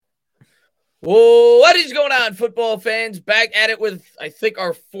Whoa, what is going on, football fans? Back at it with, I think,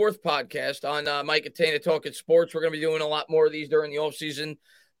 our fourth podcast on Mike and Tainah Talkin Sports. We're going to be doing a lot more of these during the offseason.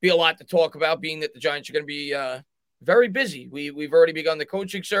 Be a lot to talk about, being that the Giants are going to be very busy. We've already begun the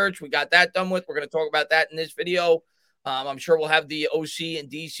coaching search. We got that done with. We're going to talk about that in this video. I'm sure we'll have the OC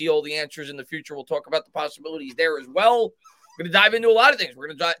and DC, all the answers in the future. We'll talk about the possibilities there as well. We're going to dive into a lot of things. We're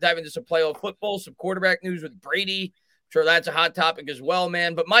going to dive into some playoff football, some quarterback news with Brady. Sure, that's a hot topic as well,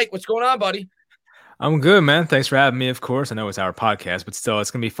 man. But Mike, what's going on, buddy? I'm good, man. Thanks for having me, of course. I know it's our podcast, but still, it's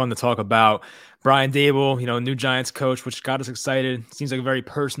going to be fun to talk about Brian Daboll, new Giants coach, which got us excited. Seems like a very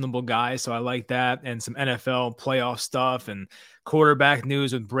personable guy, so I like that. And some NFL playoff stuff and quarterback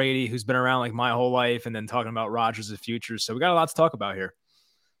news with Brady, who's been around like my whole life, and then talking about Rodgers' future. So we got a lot to talk about here.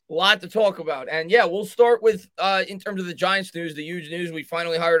 A lot to talk about. And yeah, we'll start with in terms of the Giants news, the huge news. We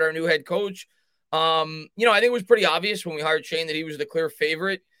finally hired our new head coach. I think it was pretty obvious when we hired Shane that he was the clear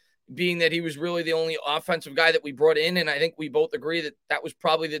favorite, being that he was really the only offensive guy that we brought in. And I think we both agree that that was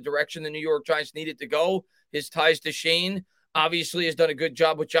probably the direction the New York Giants needed to go. His ties to Shane obviously has done a good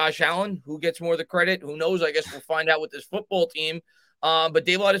job with Josh Allen. Who gets more of the credit? Who knows? I guess we'll find out with this football team. But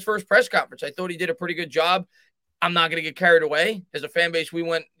Daboll had his first press conference. I thought he did a pretty good job. I'm not going to get carried away. As a fan base, we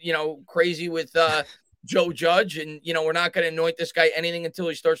went, crazy with Joe Judge. And, we're not going to anoint this guy anything until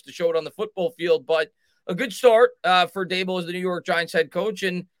he starts to show it on the football field. But a good start for Daboll as the New York Giants head coach.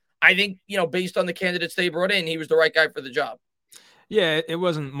 And I think, based on the candidates they brought in, he was the right guy for the job. Yeah, it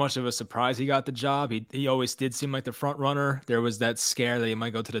wasn't much of a surprise he got the job. He always did seem like the front runner. There was that scare that he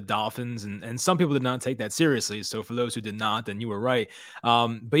might go to the Dolphins, and some people did not take that seriously. So for those who did not, then you were right.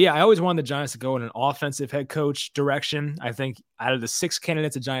 But yeah, I always wanted the Giants to go in an offensive head coach direction. I think out of the 6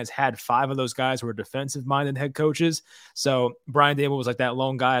 candidates the Giants had, 5 of those guys were defensive-minded head coaches. So Brian Daboll was like that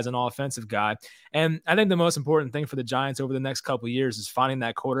lone guy as an offensive guy. And I think the most important thing for the Giants over the next couple of years is finding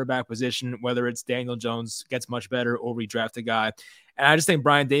that quarterback position, whether it's Daniel Jones gets much better or we draft a guy. And I just think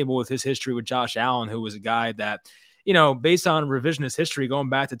Brian Daboll, with his history with Josh Allen, who was a guy that, based on revisionist history going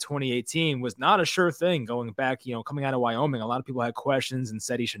back to 2018, was not a sure thing going back, coming out of Wyoming. A lot of people had questions and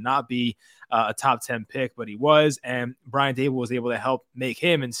said he should not be a top 10 pick, but he was. And Brian Daboll was able to help make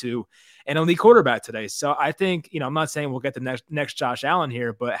him into an elite quarterback today. So I think, I'm not saying we'll get the next Josh Allen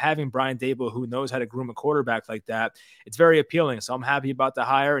here, but having Brian Daboll, who knows how to groom a quarterback like that, it's very appealing. So I'm happy about the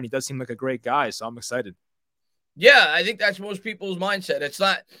hire, and he does seem like a great guy. So I'm excited. Yeah, I think that's most people's mindset. It's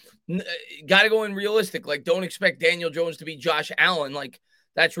not got to go in realistic. Like, don't expect Daniel Jones to be Josh Allen. Like,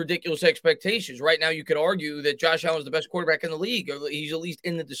 that's ridiculous expectations. Right now, you could argue that Josh Allen is the best quarterback in the league, or he's at least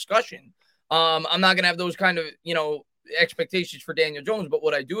in the discussion. I'm not going to have those kind of, expectations for Daniel Jones. But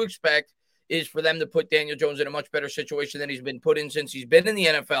what I do expect is for them to put Daniel Jones in a much better situation than he's been put in since he's been in the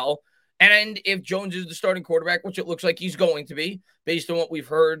NFL. And if Jones is the starting quarterback, which it looks like he's going to be, based on what we've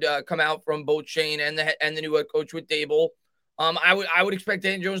heard come out from both Shane and the new head coach with Daboll, I would expect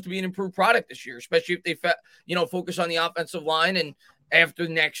Daniel Jones to be an improved product this year, especially if they focus on the offensive line. And after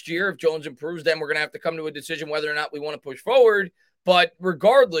next year, if Jones improves, then we're going to have to come to a decision whether or not we want to push forward. But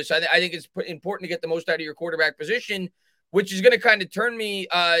regardless, I think it's important to get the most out of your quarterback position, which is going to kind of turn me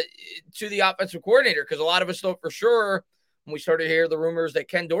to the offensive coordinator, because a lot of us thought for sure when we started to hear the rumors that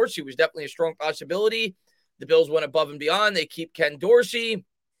Ken Dorsey was definitely a strong possibility. The Bills went above and beyond. They keep Ken Dorsey.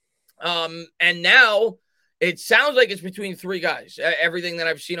 And now it sounds like it's between 3 guys. Everything that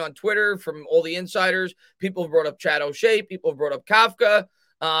I've seen on Twitter from all the insiders, people have brought up Chad O'Shea, people have brought up Kafka,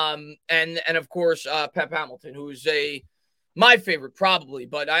 and of course, Pep Hamilton, who's my favorite probably,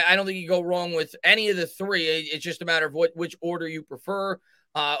 but I don't think you go wrong with any of the 3. It's just a matter of which order you prefer.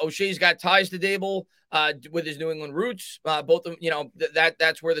 O'Shea's got ties to Daboll with his New England roots. Both of them,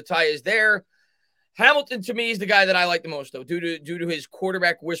 that's where the tie is there. Hamilton, to me, is the guy that I like the most, though, due to his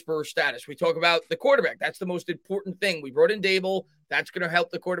quarterback whisperer status. We talk about the quarterback. That's the most important thing. We brought in Daboll. That's going to help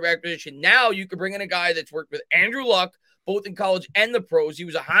the quarterback position. Now you can bring in a guy that's worked with Andrew Luck, both in college and the pros. He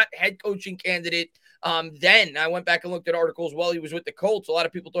was a hot head coaching candidate. Then I went back and looked at articles while he was with the Colts. A lot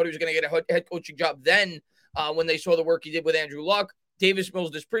of people thought he was going to get a head coaching job then when they saw the work he did with Andrew Luck. Davis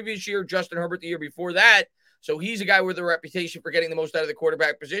Mills this previous year, Justin Herbert the year before that. So he's a guy with a reputation for getting the most out of the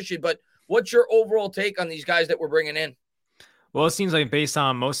quarterback position. But what's your overall take on these guys that we're bringing in? Well, it seems like based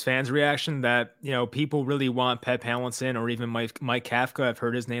on most fans' reaction that, people really want Pep Hamilton or even Mike Kafka. I've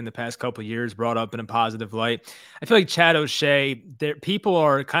heard his name the past couple of years brought up in a positive light. I feel like Chad O'Shea, people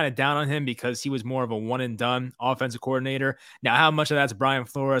are kind of down on him because he was more of a one-and-done offensive coordinator. Now, how much of that's Brian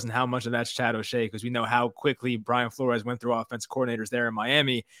Flores and how much of that's Chad O'Shea? Because we know how quickly Brian Flores went through offensive coordinators there in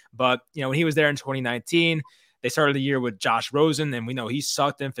Miami. But, when he was there in 2019, They started the year with Josh Rosen, and we know he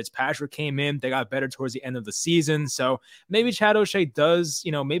sucked, and Fitzpatrick came in. They got better towards the end of the season. So maybe Chad O'Shea does,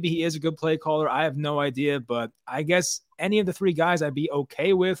 maybe he is a good play caller. I have no idea, but I guess any of the three guys I'd be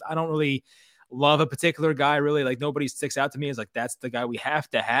okay with. I don't really love a particular guy, really. Like, nobody sticks out to me as like, that's the guy we have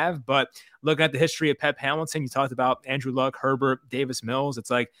to have. But looking at the history of Pep Hamilton, you talked about Andrew Luck, Herbert, Davis Mills. It's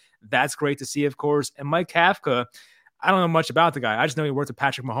like, that's great to see, of course. And Mike Kafka, I don't know much about the guy. I just know he worked with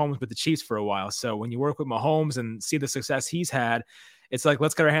Patrick Mahomes with the Chiefs for a while. So when you work with Mahomes and see the success he's had, it's like,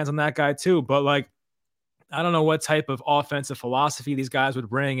 let's get our hands on that guy too. But like, I don't know what type of offensive philosophy these guys would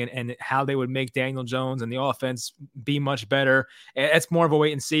bring and how they would make Daniel Jones and the offense be much better. It's more of a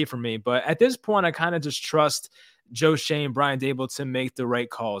wait and see for me. But at this point, I kind of just trust Joe Shea and Brian Daboll to make the right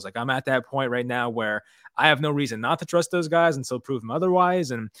calls. Like, I'm at that point right now where I have no reason not to trust those guys until proven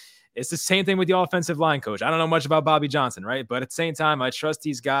otherwise. And it's the same thing with the offensive line coach. I don't know much about Bobby Johnson, right? But at the same time, I trust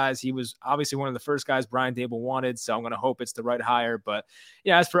these guys. He was obviously one of the first guys Brian Daboll wanted, so I'm going to hope it's the right hire. But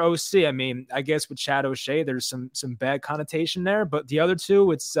yeah, as for OC, I mean, I guess with Chad O'Shea, there's some bad connotation there. But the other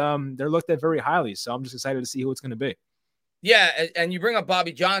two, it's they're looked at very highly. So I'm just excited to see who it's going to be. Yeah, and you bring up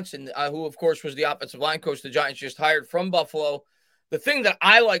Bobby Johnson, who, of course, was the offensive line coach the Giants just hired from Buffalo. The thing that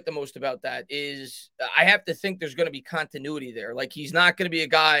I like the most about that is I have to think there's going to be continuity there. Like, he's not going to be a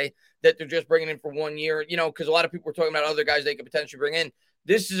guy that they're just bringing in for 1 year, because a lot of people were talking about other guys they could potentially bring in.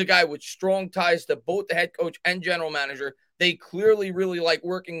 This is a guy with strong ties to both the head coach and general manager. They clearly really like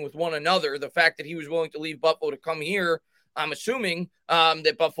working with one another. The fact that he was willing to leave Buffalo to come here, I'm assuming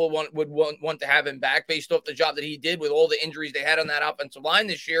that Buffalo would want to have him back based off the job that he did with all the injuries they had on that offensive line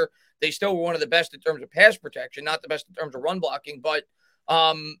this year. They still were one of the best in terms of pass protection, not the best in terms of run blocking. But,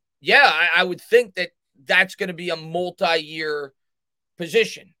 I would think that that's going to be a multi-year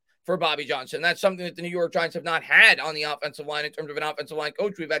position for Bobby Johnson. That's something that the New York Giants have not had on the offensive line in terms of an offensive line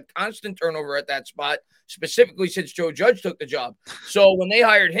coach. We've had constant turnover at that spot, specifically since Joe Judge took the job. So when they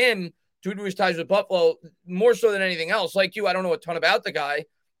hired him, due to his ties with Buffalo, more so than anything else, like you, I don't know a ton about the guy,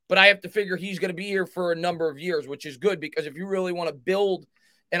 but I have to figure he's going to be here for a number of years, which is good because if you really want to build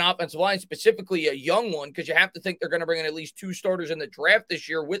an offensive line, specifically a young one, because you have to think they're going to bring in at least 2 starters in the draft this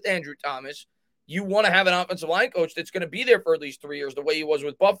year with Andrew Thomas, you want to have an offensive line coach that's going to be there for at least 3 years, the way he was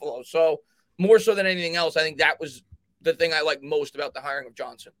with Buffalo. So more so than anything else, I think that was the thing I like most about the hiring of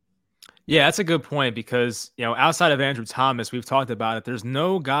Johnson. Yeah, that's a good point because, outside of Andrew Thomas, we've talked about it. There's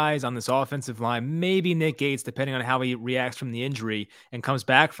no guys on this offensive line, maybe Nick Gates, depending on how he reacts from the injury and comes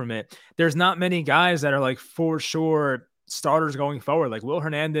back from it. There's not many guys that are like for sure starters going forward. Like Will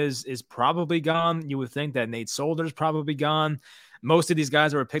Hernandez is probably gone. You would think that Nate Solder's probably gone. Most of these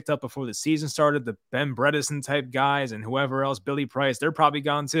guys that were picked up before the season started, the Ben Bredesen type guys and whoever else, Billy Price, they're probably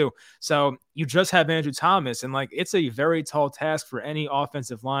gone too. So you just have Andrew Thomas, and like it's a very tall task for any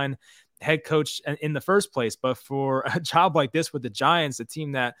offensive line head coach in the first place. But for a job like this with the Giants, a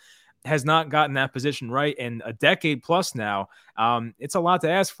team that has not gotten that position right in a decade plus now, it's a lot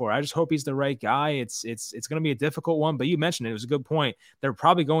to ask for. I just hope he's the right guy. It's going to be a difficult one, but you mentioned it was a good point. They're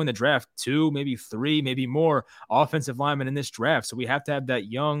probably going to draft 2, maybe 3, maybe more offensive linemen in this draft. So we have to have that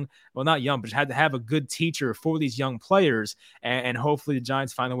not young, but had to have a good teacher for these young players. And hopefully the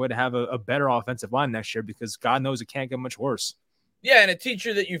Giants find a way to have a better offensive line next year because God knows it can't get much worse. Yeah, and a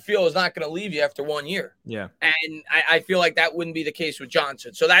teacher that you feel is not going to leave you after 1 year. Yeah. And I feel like that wouldn't be the case with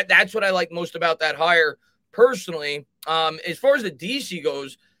Johnson. So that's what I like most about that hire personally. As far as the DC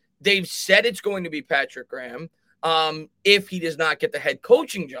goes, they've said it's going to be Patrick Graham if he does not get the head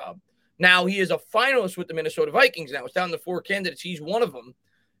coaching job. Now, he is a finalist with the Minnesota Vikings now. It's down to 4 candidates. He's one of them.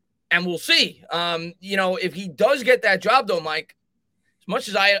 And we'll see. If he does get that job, though, Mike, as much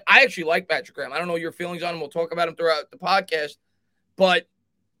as I actually like Patrick Graham, I don't know your feelings on him. We'll talk about him throughout the podcast. But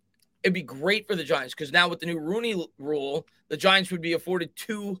it'd be great for the Giants because now with the new Rooney rule, the Giants would be afforded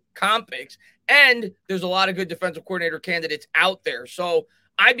 2 comp picks. And there's a lot of good defensive coordinator candidates out there. So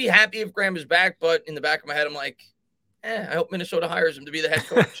I'd be happy if Graham is back. But in the back of my head, I'm like, I hope Minnesota hires him to be the head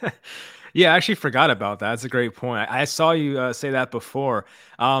coach. Yeah, I actually forgot about that. That's a great point. I saw you say that before.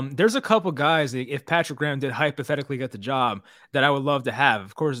 There's a couple guys, if Patrick Graham did hypothetically get the job, that I would love to have.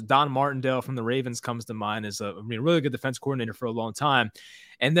 Of course, Don Martindale from the Ravens comes to mind as a really good defense coordinator for a long time.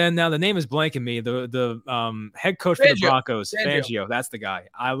 And then now the name is blanking me. The head coach for the Broncos, Fangio, that's the guy.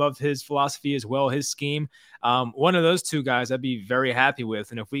 I love his philosophy as well, his scheme. One of those 2 guys I'd be very happy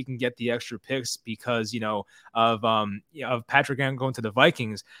with. And if we can get the extra picks because, of Patrick Graham going to the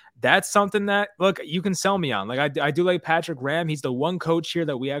Vikings, that's something that, look, you can sell me on. Like I do like Patrick Graham. He's the one coach here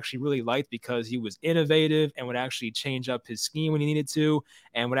that we actually really liked because he was innovative and would actually change up his scheme when he needed to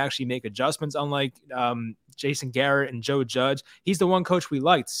and would actually make adjustments, unlike Jason Garrett and Joe Judge. He's the one coach we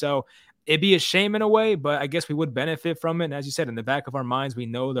liked. So it'd be a shame in a way, but I guess we would benefit from it. And as you said, in the back of our minds, we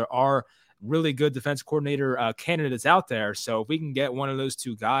know there are really good defense coordinator candidates out there. So if we can get one of those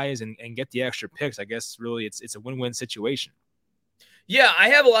two guys and get the extra picks, I guess really it's a win-win situation. Yeah, I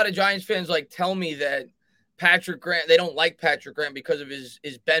have a lot of Giants fans like tell me that Patrick Graham, they don't like Patrick Graham because of his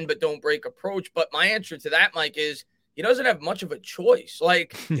bend but don't break approach. But my answer to that, Mike, is he doesn't have much of a choice.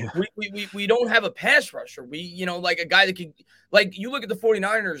 Like Yeah. we don't have a pass rusher. We, like a guy that could, like you look at the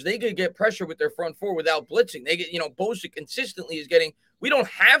 49ers, they could get pressure with their front four without blitzing. They get, Bosa consistently is getting, we don't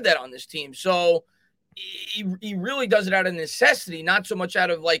have that on this team. So he really does it out of necessity, not so much out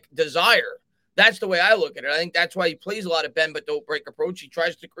of like desire. That's the way I look at it. I think that's why he plays a lot of bend but don't break approach. He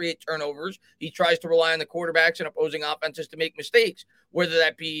tries to create turnovers. He tries to rely on the quarterbacks and opposing offenses to make mistakes, whether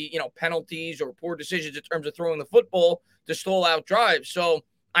that be, penalties or poor decisions in terms of throwing the football to stall out drives. So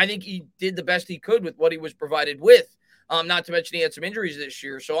I think he did the best he could with what he was provided with. Not to mention he had some injuries this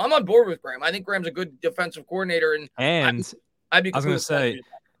year. So I'm on board with Graham. I think Graham's a good defensive coordinator. And I'd be I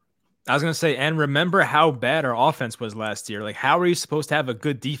was going to say, and remember how bad our offense was last year. Like, how are you supposed to have a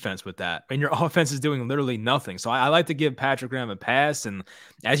good defense with that? And your offense is doing literally nothing. So I like to give Patrick Graham a pass. And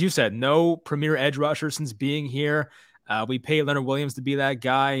as you said, no premier edge rusher since being here. We paid Leonard Williams to be that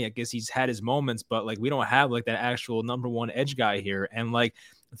guy. I guess he's had his moments, but like we don't have like that actual number one edge guy here. And like,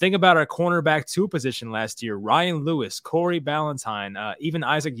 think about our cornerback 2 position last year: Ryan Lewis, Corey Ballantyne, even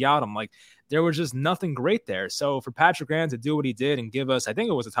Isaac Yiadom. Like, there was just nothing great there. So for Patrick Graham to do what he did and give us, I think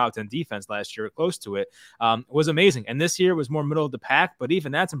it was a top 10 defense last year, close to it, was amazing. And this year was more middle of the pack, but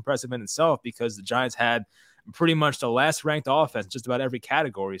even that's impressive in itself because the Giants had pretty much the last ranked offense, just about every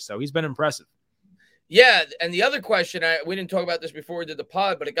category. So he's been impressive. Yeah, and the other question, we didn't talk about this before we did the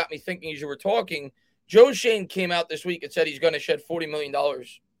pod, but it got me thinking as you were talking. Joe Schoen came out this week and said he's going to shed $40 million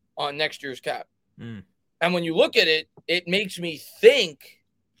on next year's cap. And when you look at it, it makes me think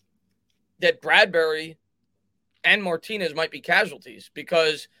that Bradbury and Martinez might be casualties,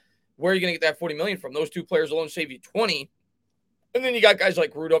 because where are you going to get that $40 million from? Those two players alone save you 20. And then you got guys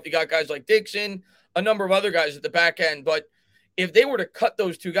like Rudolph, you got guys like Dixon, a number of other guys at the back end. But if they were to cut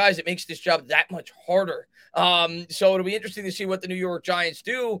those two guys, it makes this job that much harder. So it'll be interesting to see what the New York Giants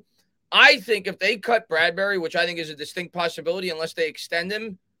do. I think if they cut Bradbury, which I think is a distinct possibility unless they extend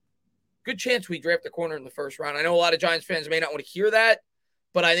him, good chance we draft a corner in the first round. I know a lot of Giants fans may not want to hear that,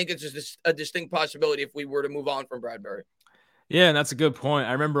 but I think it's just a distinct possibility if we were to move on from Bradbury. Yeah, and that's a good point.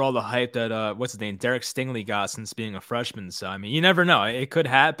 I remember all the hype that, what's his name, Derek Stingley got since being a freshman. So, I mean, you never know. It could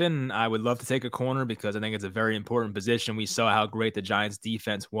happen. I would love to take a corner because I think it's a very important position. We saw how great the Giants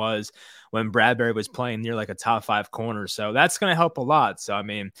defense was when Bradbury was playing near like a top 5 corner. So that's going to help a lot. So, I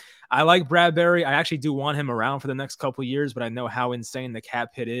mean, I like Bradbury. I actually do want him around for the next couple of years, but I know how insane the cap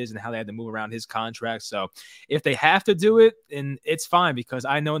hit is and how they had to move around his contract. So if they have to do it, and it's fine, because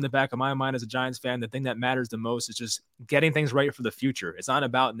I know in the back of my mind as a Giants fan, the thing that matters the most is just getting things right for the future. It's not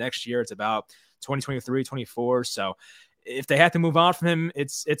about next year. It's about 2023, 24. So if they have to move on from him,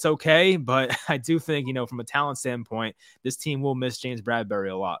 it's okay. But I do think, from a talent standpoint, this team will miss James Bradbury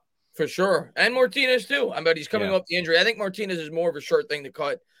a lot. For sure. And Martinez too. I bet he's coming off the injury. I think Martinez is more of a sure thing to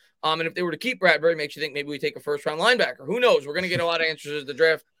cut. And if they were to keep Bradbury, it makes you think maybe we take a first-round linebacker. Who knows? We're going to get a lot of answers as the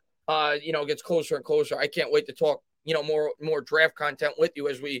draft, gets closer and closer. I can't wait to talk, more draft content with you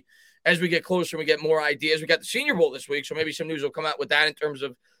as we get closer and we get more ideas. We got the Senior Bowl this week, so maybe some news will come out with that in terms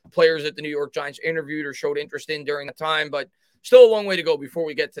of players that the New York Giants interviewed or showed interest in during the time. But still a long way to go before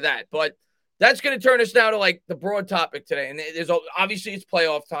we get to that. But that's going to turn us now to like the broad topic today. And obviously it's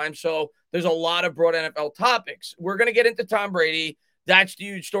playoff time, so there's a lot of broad NFL topics. We're going to get into Tom Brady. That's the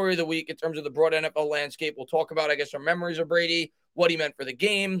huge story of the week in terms of the broad NFL landscape. We'll talk about, I guess, our memories of Brady, what he meant for the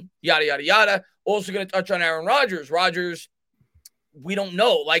game, yada, yada, yada. Also going to touch on Aaron Rodgers. Rodgers, we don't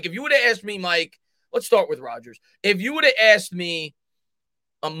know. Like, if you would have asked me, Mike, let's start with Rodgers. If you would have asked me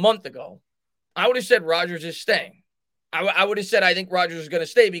a month ago, I would have said Rodgers is staying. I would have said I think Rodgers is going to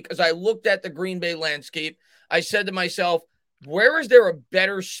stay because I looked at the Green Bay landscape. I said to myself, where is there a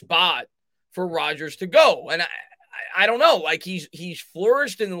better spot for Rodgers to go? And I don't know. Like, he's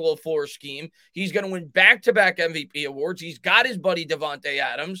flourished in the LaFleur scheme. He's going to win back-to-back MVP awards. He's got his buddy Devontae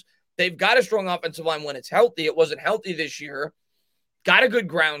Adams. They've got a strong offensive line when it's healthy. It wasn't healthy this year. Got a good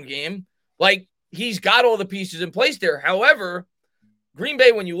ground game. Like, he's got all the pieces in place there. However, Green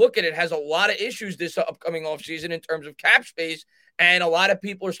Bay, when you look at it, has a lot of issues this upcoming offseason in terms of cap space, and a lot of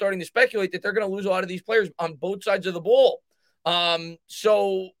people are starting to speculate that they're going to lose a lot of these players on both sides of the ball.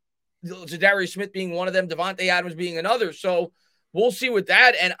 So Zadarius Smith being one of them, Devontae Adams being another. So we'll see with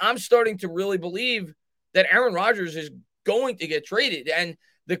that. And I'm starting to really believe that Aaron Rodgers is going to get traded. And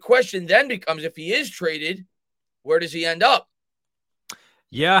the question then becomes, if he is traded, where does he end up?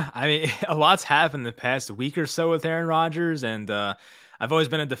 Yeah, I mean, a lot's happened the past week or so with Aaron Rodgers, and I've always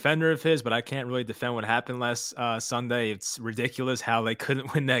been a defender of his, but I can't really defend what happened last Sunday. It's ridiculous how they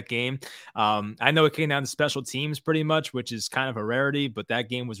couldn't win that game. I know it came down to special teams pretty much, which is kind of a rarity, but that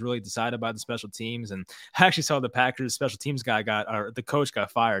game was really decided by the special teams. And I actually saw the Packers special teams guy or the coach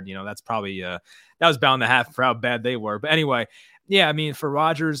got fired. That's probably that was bound to happen for how bad they were. But anyway, yeah, I mean, for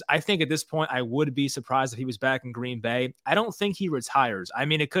Rodgers, I think at this point, I would be surprised if he was back in Green Bay. I don't think he retires. I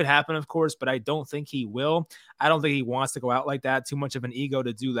mean, it could happen, of course, but I don't think he will. I don't think he wants to go out like that. Too much of an ego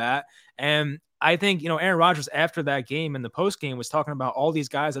to do that. And I think, Aaron Rodgers, after that game in the post game, was talking about all these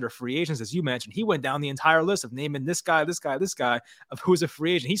guys that are free agents, as you mentioned. He went down the entire list of naming this guy, this guy, this guy of who's a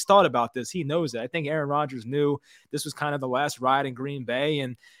free agent. He's thought about this. He knows it. I think Aaron Rodgers knew this was kind of the last ride in Green Bay.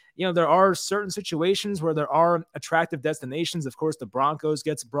 And there are certain situations where there are attractive destinations. Of course, the Broncos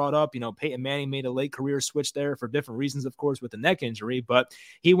gets brought up. Peyton Manning made a late career switch there for different reasons, of course, with the neck injury, but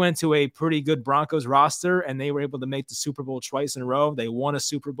he went to a pretty good Broncos roster and they were able to make the Super Bowl twice in a row. They won a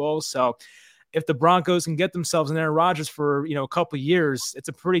Super Bowl. So if the Broncos can get themselves in Aaron Rodgers for, a couple of years, it's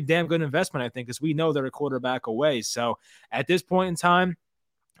a pretty damn good investment, I think, because we know they're a quarterback away. So at this point in time,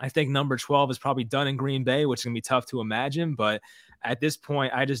 I think number 12 is probably done in Green Bay, which is going to be tough to imagine. But at this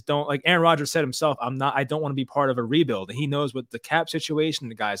point, I just don't, like Aaron Rodgers said himself, I don't want to be part of a rebuild. And he knows with the cap situation,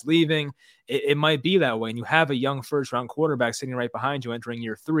 the guy's leaving, it might be that way. And you have a young first-round quarterback sitting right behind you entering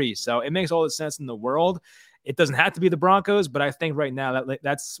year 3. So it makes all the sense in the world. It doesn't have to be the Broncos, but I think right now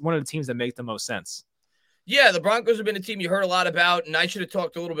that's one of the teams that make the most sense. Yeah, the Broncos have been a team you heard a lot about, and I should have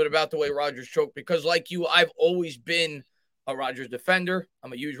talked a little bit about the way Rodgers choked because, like you, I've always been a Rodgers defender.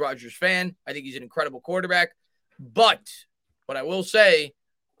 I'm a huge Rodgers fan. I think he's an incredible quarterback. But what I will say,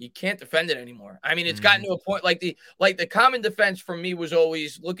 you can't defend it anymore. I mean, it's gotten to a point like the common defense for me was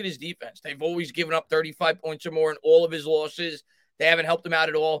always look at his defense. They've always given up 35 points or more in all of his losses. They haven't helped him out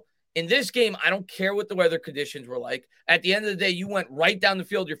at all. In this game, I don't care what the weather conditions were like. At the end of the day, you went right down the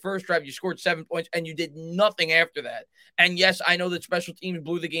field your first drive, you scored 7 points, and you did nothing after that. And yes, I know that special teams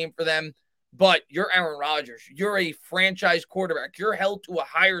blew the game for them, but you're Aaron Rodgers. You're a franchise quarterback. You're held to a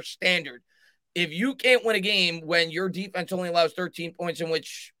higher standard. If you can't win a game when your defense only allows 13 points, in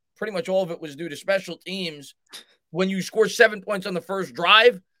which pretty much all of it was due to special teams, when you score 7 points on the first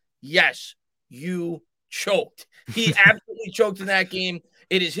drive, yes, you choked. He absolutely choked in that game.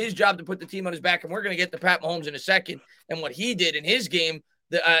 It is his job to put the team on his back, and we're going to get to Pat Mahomes in a second and what he did in his game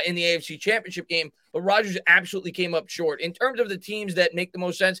in the AFC Championship game. But Rodgers absolutely came up short. In terms of the teams that make the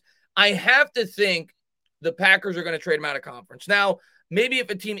most sense, I have to think the Packers are going to trade him out of conference. Now, maybe if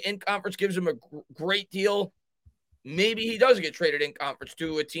a team in conference gives him a great deal, maybe he does get traded in conference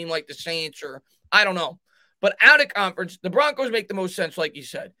to a team like the Saints or I don't know. But out of conference, the Broncos make the most sense, like you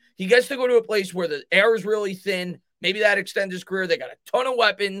said. He gets to go to a place where the air is really thin. Maybe that extends his career. They got a ton of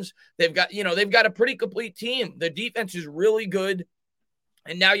weapons. They've got a pretty complete team. The defense is really good.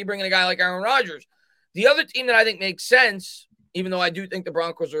 And now you bring in a guy like Aaron Rodgers. The other team that I think makes sense, even though I do think the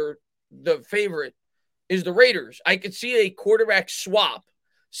Broncos are the favorite, is the Raiders. I could see a quarterback swap,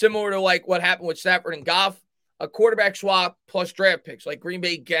 similar to like what happened with Stafford and Goff, a quarterback swap plus draft picks, like Green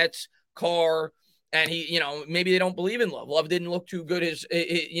Bay gets Carr, and he, maybe they don't believe in Love. Love didn't look too good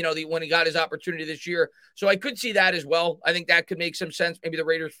when he got his opportunity this year. So I could see that as well. I think that could make some sense. Maybe the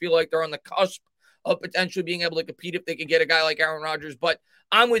Raiders feel like they're on the cusp of potentially being able to compete if they could get a guy like Aaron Rodgers. But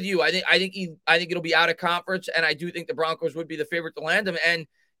I'm with you. I think it'll be out of conference, and I do think the Broncos would be the favorite to land him. And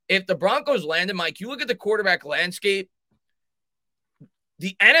if the Broncos land him, Mike, you look at the quarterback landscape,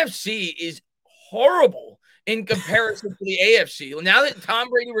 the NFC is horrible in comparison to the AFC. Now that Tom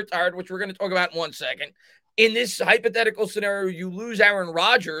Brady retired, which we're going to talk about in 1 second, in this hypothetical scenario, you lose Aaron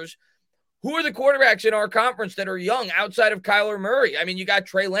Rodgers. Who are the quarterbacks in our conference that are young outside of Kyler Murray? I mean, you got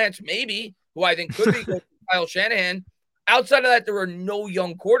Trey Lance, maybe, who I think could be good Kyle Shanahan. Outside of that, there are no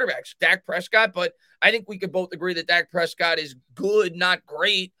young quarterbacks. Dak Prescott, but I think we could both agree that Dak Prescott is good, not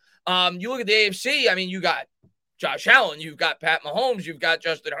great. You look at the AFC, I mean, you got Josh Allen, you've got Pat Mahomes, you've got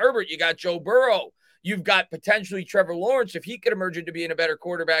Justin Herbert, you got Joe Burrow, you've got potentially Trevor Lawrence if he could emerge into being a better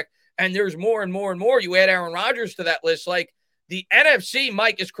quarterback, and there's more and more and more. You add Aaron Rodgers to that list. Like the NFC,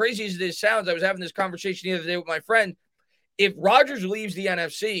 Mike, as crazy as this sounds, I was having this conversation the other day with my friend. If Rodgers leaves the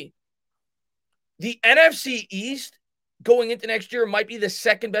NFC East going into next year might be the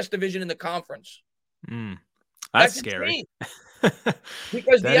second best division in the conference. That's scary.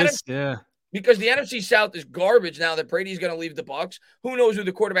 Because because the NFC South is garbage now that Brady's going to leave the Bucs. Who knows who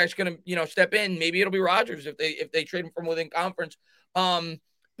the quarterback's going to, step in? Maybe it'll be Rodgers if they trade him from within conference.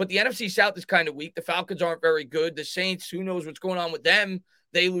 But the NFC South is kind of weak. The Falcons aren't very good. The Saints, who knows what's going on with them?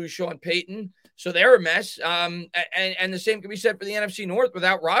 They lose Sean Payton. So they're a mess. And the same can be said for the NFC North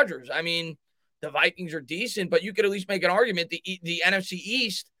without Rodgers. I mean, the Vikings are decent, but you could at least make an argument the NFC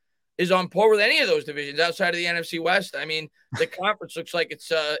East is on par with any of those divisions outside of the NFC West. I mean, the conference looks like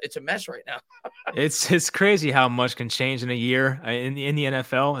it's a mess right now. It's crazy how much can change in a year in the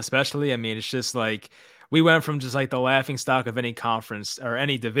NFL, especially. I mean, it's just like we went from just like the laughing stock of any conference or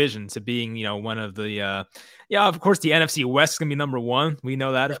any division to being, one of the yeah, of course the NFC West is going to be number one. We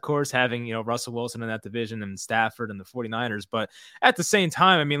know that, of course, having, Russell Wilson in that division and Stafford and the 49ers. But at the same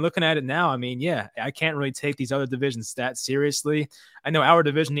time, I mean, looking at it now, I mean, yeah, I can't really take these other divisions that seriously. I know our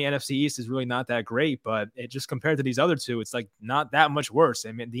division, the NFC East, is really not that great, but it just compared to these other two, it's like not that much worse.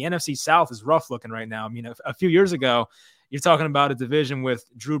 I mean, the NFC South is rough looking right now. I mean, a few years ago, you're talking about a division with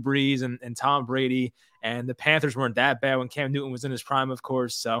Drew Brees and Tom Brady, and the Panthers weren't that bad when Cam Newton was in his prime, of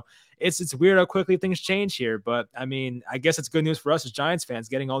course. So it's weird how quickly things change here. But, I mean, I guess it's good news for us as Giants fans,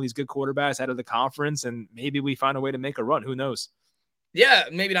 getting all these good quarterbacks out of the conference, and maybe we find a way to make a run. Who knows? Yeah,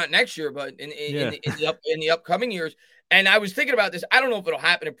 maybe not next year, but in the upcoming years. And I was thinking about this. I don't know if it'll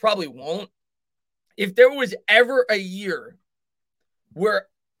happen. It probably won't. If there was ever a year where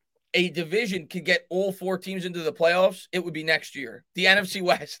a division could get all four teams into the playoffs, it would be next year. The NFC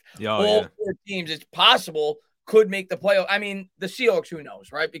West, all four teams, it's possible, could make the playoff. I mean, the Seahawks, who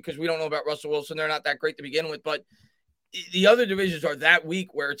knows, right? Because we don't know about Russell Wilson. They're not that great to begin with. But the other divisions are that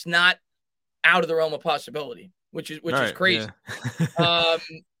weak where it's not out of the realm of possibility, which is crazy. Yeah.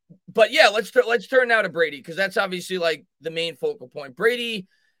 But yeah, let's turn now to Brady, because that's obviously like the main focal point. Brady,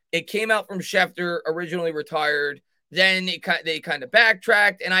 it came out from Schefter, originally retired. Then they kind of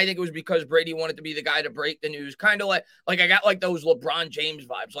backtracked, and I think it was because Brady wanted to be the guy to break the news. Kind of like I got like those LeBron James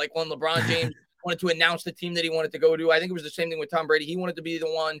vibes. Like when LeBron James wanted to announce the team that he wanted to go to. I think it was the same thing with Tom Brady. He wanted to be the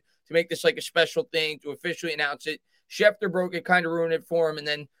one to make this like a special thing, to officially announce it. Schefter broke it, kind of ruined it for him, and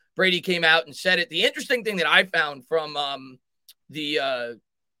then Brady came out and said it. The interesting thing that I found from I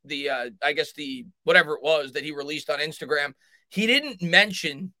guess the whatever it was that he released on Instagram, he didn't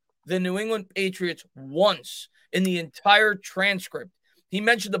mention the New England Patriots once in the entire transcript. He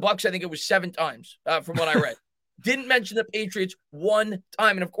mentioned the Bucs, I think it was 7 times from what I read. Didn't mention the Patriots one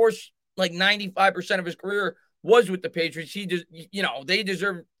time. And of course, like 95% of his career was with the Patriots. He just, they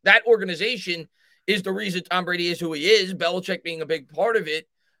deserve that. Organization is the reason Tom Brady is who he is, Belichick being a big part of it.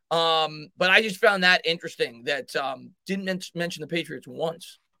 But I just found that interesting that didn't mention the Patriots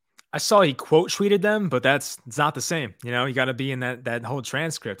once. I saw he quote tweeted them, but it's not the same. You got to be in that whole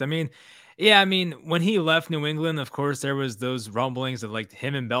transcript. I mean, yeah, when he left New England, of course, there was those rumblings that like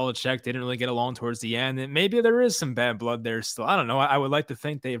him and Belichick didn't really get along towards the end. And maybe there is some bad blood there still. I don't know. I would like to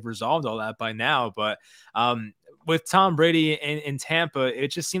think they've resolved all that by now. But with Tom Brady in Tampa, it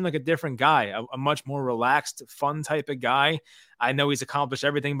just seemed like a different guy, a much more relaxed, fun type of guy. I know he's accomplished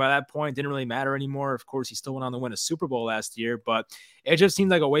everything by that point. Didn't really matter anymore. Of course, he still went on to win a Super Bowl last year, but it just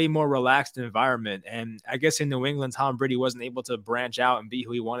seemed like a way more relaxed environment. And I guess in New England, Tom Brady wasn't able to branch out and be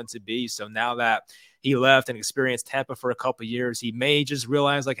who he wanted to be. So now that he left and experienced Tampa for a couple of years, he may just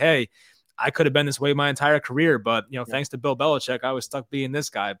realize like, hey, I could have been this way my entire career, but thanks to Bill Belichick, I was stuck being this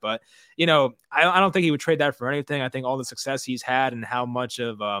guy. But I don't think he would trade that for anything. I think all the success he's had and how much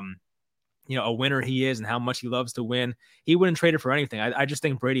of a winner he is and how much he loves to win, he wouldn't trade it for anything. I just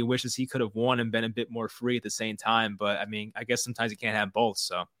think Brady wishes he could have won and been a bit more free at the same time. But I guess sometimes you can't have both.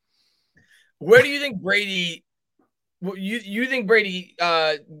 So, where do you think Brady? You think Brady?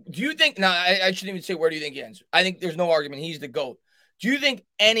 Do you think? Now, I shouldn't even say where do you think he ends. I think there's no argument. He's the GOAT. Do you think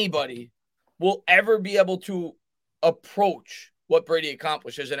anybody will ever be able to approach what Brady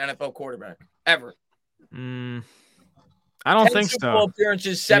accomplished as an NFL quarterback ever? I don't think Super Bowl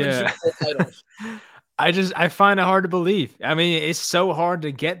appearances, 7 Super Bowl titles. I find it hard to believe. It's so hard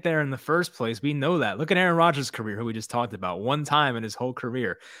to get there in the first place. We know that. Look at Aaron Rodgers' career, who we just talked about, one time in his whole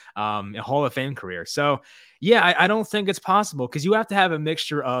career, a Hall of Fame career. So, yeah, I don't think it's possible because you have to have a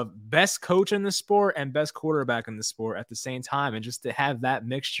mixture of best coach in the sport and best quarterback in the sport at the same time. And just to have that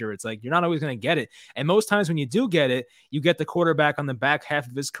mixture, it's like you're not always going to get it. And most times when you do get it, you get the quarterback on the back half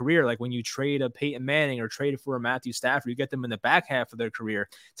of his career. Like when you trade a Peyton Manning or trade for a Matthew Stafford, you get them in the back half of their career.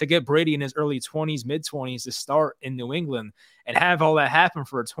 To get Brady in his early 20s, mid-20s to start in New England and have all that happen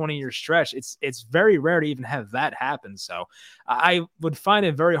for a 20-year stretch, it's very rare to even have that happen. So I would find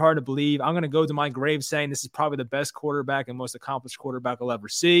it very hard to believe. I'm going to go to my grave saying this is probably the best quarterback and most accomplished quarterback I'll ever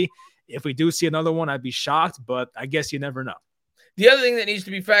see. If we do see another one, I'd be shocked, but I guess you never know. The other thing that needs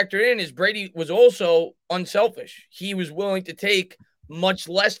to be factored in is Brady was also unselfish. He was willing to take much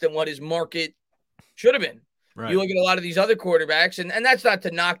less than what his market should have been. Right. You look at a lot of these other quarterbacks, and that's not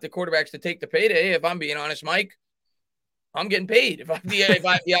to knock the quarterbacks to take the payday, if I'm being honest, Mike. I'm getting paid if I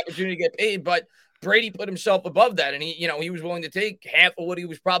have the opportunity to get paid. But Brady put himself above that, and he was willing to take half of what he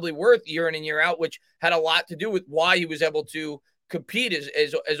was probably worth year in and year out, which had a lot to do with why he was able to compete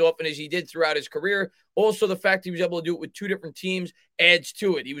as often as he did throughout his career. Also, the fact he was able to do it with two different teams adds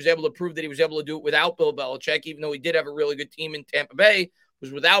to it. He was able to prove that he was able to do it without Bill Belichick, even though he did have a really good team in Tampa Bay. It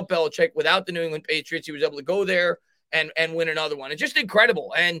was without Belichick, without the New England Patriots. He was able to go there and win another one. It's just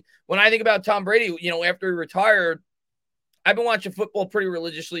incredible. And when I think about Tom Brady, after he retired, I've been watching football pretty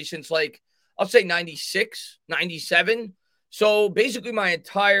religiously since I'll say 96, 97. So basically my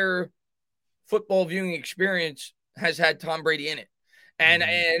entire football viewing experience has had Tom Brady in it.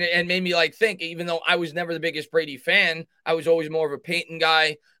 And made me think, even though I was never the biggest Brady fan, I was always more of a Peyton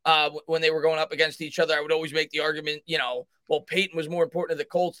guy. When they were going up against each other, I would always make the argument, Peyton was more important to the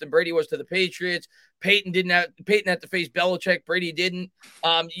Colts than Brady was to the Patriots. Peyton had to face Belichick. Brady didn't.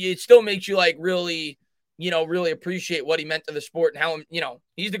 It still makes you really appreciate what he meant to the sport and how,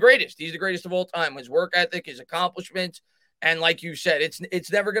 he's the greatest. He's the greatest of all time. His work ethic, his accomplishments. And like you said,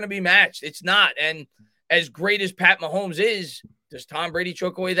 it's never going to be matched. It's not. And as great as Pat Mahomes is, does Tom Brady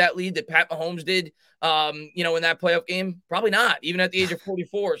choke away that lead that Pat Mahomes did, in that playoff game? Probably not, even at the age of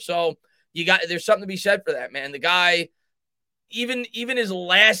 44. So there's something to be said for that, man. The guy, even his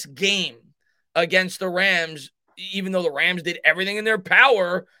last game against the Rams, even though the Rams did everything in their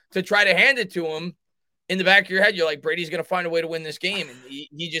power to try to hand it to him, in the back of your head, you're like, Brady's going to find a way to win this game. And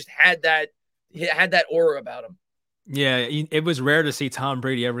he just had that aura about him. Yeah, it was rare to see Tom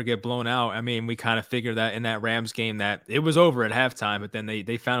Brady ever get blown out. I mean, we kind of figured that in that Rams game that it was over at halftime, but then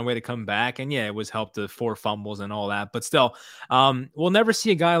they found a way to come back. And yeah, it was helped to 4 fumbles and all that. But still, we'll never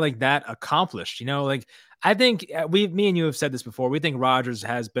see a guy like that accomplished. I think me and you have said this before. We think Rodgers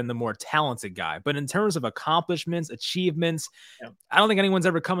has been the more talented guy, but in terms of accomplishments, achievements, yeah, I don't think anyone's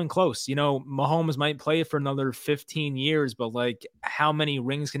ever coming close. Mahomes might play for another 15 years, but how many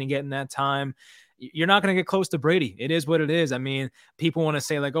rings can he get in that time? You're not going to get close to Brady. It is what it is. I mean, people want to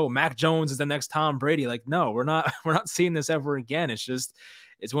say oh, Mac Jones is the next Tom Brady. No, we're not seeing this ever again.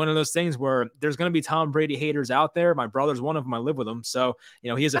 It's one of those things where there's going to be Tom Brady haters out there. My brother's one of them. I live with him. So,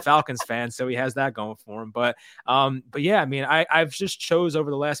 he is a Falcons fan. So he has that going for him. But yeah, I mean, I've just chose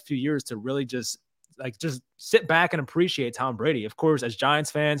over the last few years to really just sit back and appreciate Tom Brady. Of course, as Giants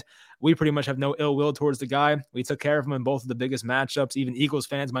fans, we pretty much have no ill will towards the guy. We took care of him in both of the biggest matchups. Even Eagles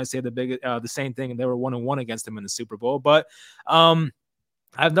fans might say the same thing, and they were 1-1 against him in the Super Bowl. But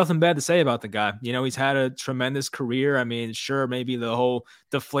I have nothing bad to say about the guy. He's had a tremendous career. I mean, sure, maybe the whole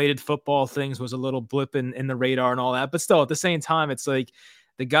deflated football things was a little blip in the radar and all that, but still, at the same time, it's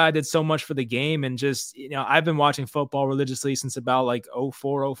the guy did so much for the game. And just, I've been watching football religiously since about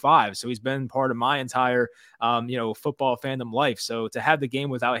 04, 05. So he's been part of my entire, football fandom life. So to have the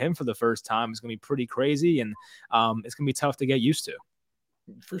game without him for the first time is going to be pretty crazy. And it's going to be tough to get used to.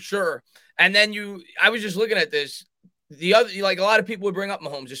 For sure. And then I was just looking at this. The other, a lot of people would bring up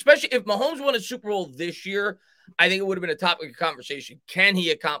Mahomes, especially if Mahomes won a Super Bowl this year. I think it would have been a topic of conversation. Can he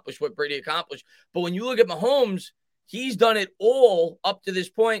accomplish what Brady accomplished? But when you look at Mahomes, he's done it all up to this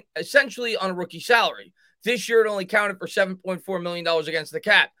point, essentially on a rookie salary. This year, it only counted for $7.4 million against the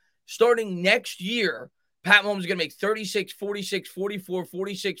cap. Starting next year, Pat Mahomes is going to make 36, 46, 44,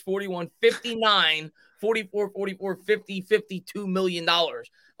 46, 41, 59, 44, 44, 50, $52 million on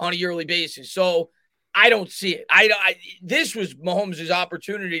a yearly basis. So I don't see it. This was Mahomes'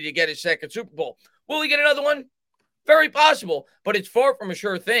 opportunity to get his second Super Bowl. Will he get another one? Very possible, but it's far from a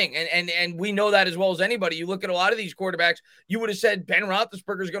sure thing. And we know that as well as anybody. You look at a lot of these quarterbacks, you would have said Ben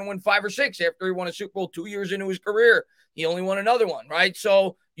Roethlisberger is going to win 5 or 6 after he won a Super Bowl 2 years into his career. He only won another one, right?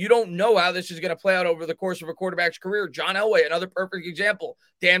 So you don't know how this is going to play out over the course of a quarterback's career. John Elway, another perfect example.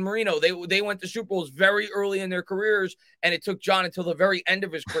 Dan Marino, they went to Super Bowls very early in their careers, and it took John until the very end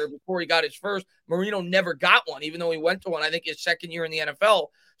of his career before he got his first. Marino never got one, even though he went to one, I think, his second year in the NFL.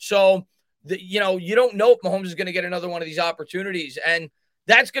 So you don't know if Mahomes is going to get another one of these opportunities. And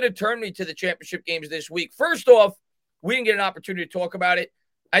that's going to turn me to the championship games this week. First off, we didn't get an opportunity to talk about it.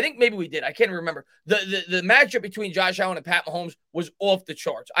 I think maybe we did. I can't remember. The matchup between Josh Allen and Pat Mahomes was off the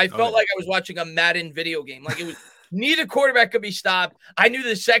charts. I felt like I was watching a Madden video game. It was neither quarterback could be stopped. I knew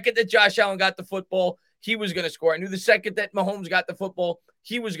the second that Josh Allen got the football, he was going to score. I knew the second that Mahomes got the football,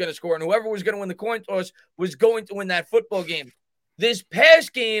 he was going to score. And whoever was going to win the coin toss was going to win that football game. This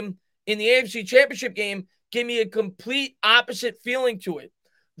past game, in the AFC Championship game, gave me a complete opposite feeling to it.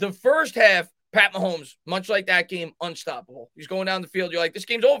 The first half, Pat Mahomes, much like that game, unstoppable. He's going down the field. You're like, this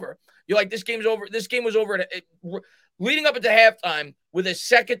game's over. You're like, this game's over. This game was over. Leading up into halftime with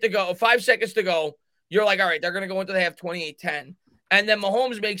 5 seconds to go, you're like, all right, they're going to go into the half 28-10. And then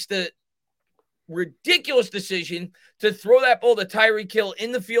Mahomes makes the ridiculous decision to throw that ball to Tyreek Hill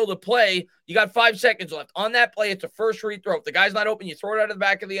in the field of play. You got 5 seconds left. On that play, it's a first free throw. If the guy's not open, you throw it out of the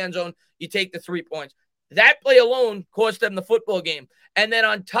back of the end zone. You take the 3 points. That play alone cost them the football game. And then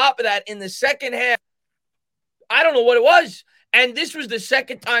on top of that, in the second half, I don't know what it was. And this was the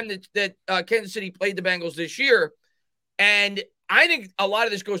second time that Kansas City played the Bengals this year. And I think a lot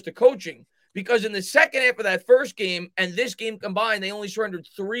of this goes to coaching, because in the second half of that first game and this game combined, they only surrendered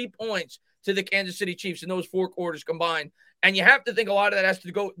 3 points to the Kansas City Chiefs in those 4 quarters combined. And you have to think a lot of that has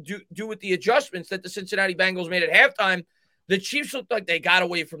to do with the adjustments that the Cincinnati Bengals made at halftime. The Chiefs looked like they got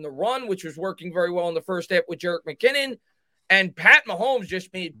away from the run, which was working very well in the first half with Jerick McKinnon. And Pat Mahomes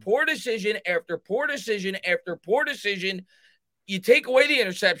just made poor decision after poor decision after poor decision. You take away the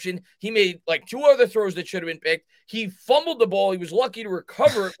interception, he made like 2 other throws that should have been picked. He fumbled the ball. He was lucky to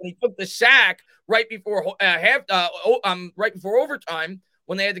recover it when he took the sack right before right before overtime,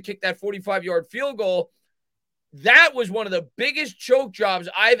 when they had to kick that 45-yard field goal. That was one of the biggest choke jobs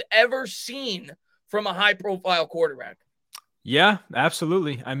I've ever seen from a high-profile quarterback. Yeah,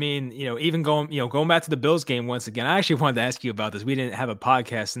 absolutely. I mean, even going back to the Bills game once again, I actually wanted to ask you about this. We didn't have a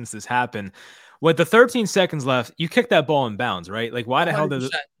podcast since this happened. With the 13 seconds left, you kick that ball in bounds, right? Like, why the 100%. Hell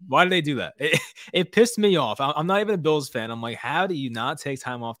why did they do that? It pissed me off. I'm not even a Bills fan. I'm like, how do you not take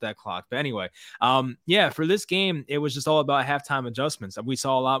time off that clock? But anyway, for this game, it was just all about halftime adjustments. We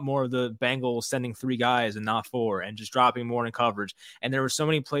saw a lot more of the Bengals sending 3 guys and not 4, and just dropping more in coverage. And there were so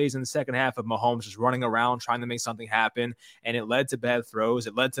many plays in the second half of Mahomes just running around trying to make something happen, and it led to bad throws.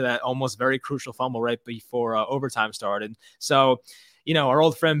 It led to that almost very crucial fumble right before overtime started. So, our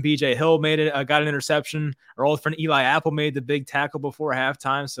old friend BJ Hill got an interception. Our old friend Eli Apple made the big tackle before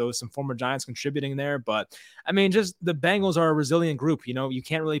halftime. So some former Giants contributing there. But I mean, just the Bengals are a resilient group. You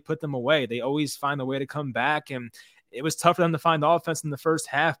can't really put them away. They always find a way to come back. And it was tough for them to find the offense in the first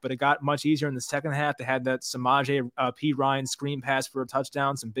half, but it got much easier in the second half. They had that Samaje P. Ryan screen pass for a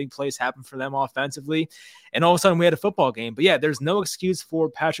touchdown. Some big plays happened for them offensively. And all of a sudden we had a football game. But yeah, there's no excuse for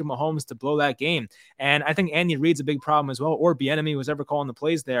Patrick Mahomes to blow that game. And I think Andy Reid's a big problem as well, or Bieniemy, who's ever calling the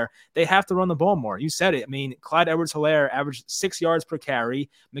plays there. They have to run the ball more. You said it. I mean, Clyde Edwards-Helaire averaged 6 yards per carry.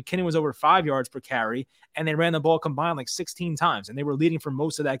 McKinnon was over 5 yards per carry. And they ran the ball combined like 16 times. And they were leading for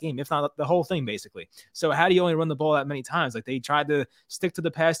most of that game, if not the whole thing, basically. So how do you only run the ball that many times? Like, they tried to stick to the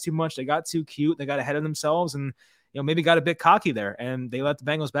pass too much. They got too cute. They got ahead of themselves and, maybe got a bit cocky there. And they let the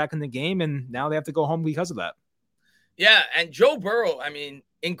Bengals back in the game. And now they have to go home because of that. Yeah. And Joe Burrow, I mean,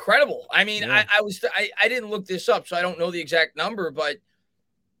 incredible. I mean, yeah. I didn't look this up, so I don't know the exact number, but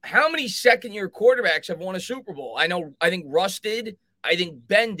how many second-year quarterbacks have won a Super Bowl? I think Russ did. I think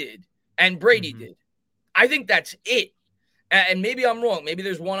Ben did. And Brady did. I think that's it. And maybe I'm wrong. Maybe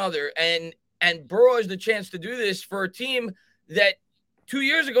there's one other. And Burrow has the chance to do this for a team that 2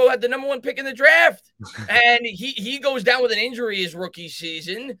 years ago had the number 1 pick in the draft. And he goes down with an injury his rookie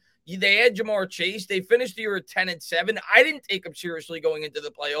season. They had Jamar Chase. They finished the year at 10-7. I didn't take them seriously going into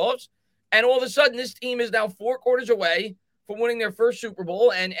the playoffs. And all of a sudden, this team is now 4 quarters away from winning their first Super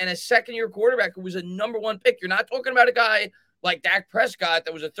Bowl and a second-year quarterback who was a number 1 pick. You're not talking about a guy like Dak Prescott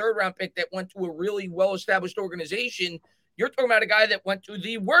that was a 3rd-round pick that went to a really well-established organization. You're talking about a guy that went to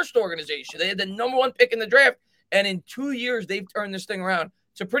the worst organization. They had the number 1 pick in the draft, and in 2 years, they've turned this thing around.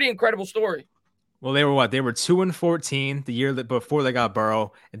 It's a pretty incredible story. Well, they were what? They were 2-14 the year before they got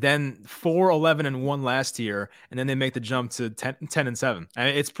Burrow, and then 4-11-1 last year, and then they make the jump to 10-7. I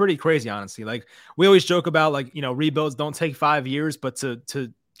mean, it's pretty crazy, honestly. Like, we always joke about, like, rebuilds don't take 5 years, but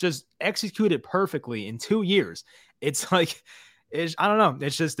to just execute it perfectly in 2 years, it's like, I don't know.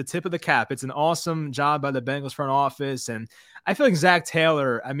 It's just the tip of the cap. It's an awesome job by the Bengals front office. And I feel like Zach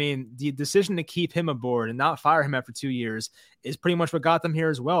Taylor, I mean, the decision to keep him aboard and not fire him after 2 years is pretty much what got them here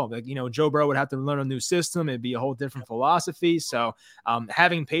as well. Like, Joe Burrow would have to learn a new system. It'd be a whole different philosophy. So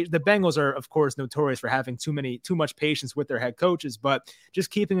having the Bengals are, of course, notorious for having too much patience with their head coaches, but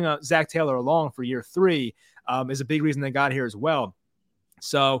just keeping Zach Taylor along for year 3 is a big reason they got here as well.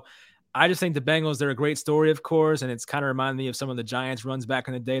 So I just think the Bengals, they're a great story, of course, and it's kind of reminded me of some of the Giants runs back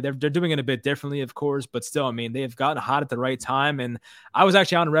in the day. They're doing it a bit differently, of course, but still, I mean, they've gotten hot at the right time, and I was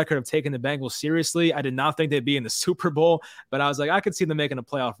actually on record of taking the Bengals seriously. I did not think they'd be in the Super Bowl, but I was like, I could see them making a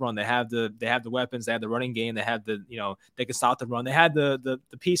playoff run. They have the weapons, they have the running game, they have they can stop the run. They had the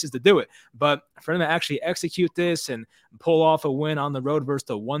pieces to do it, but for them to actually execute this and pull off a win on the road versus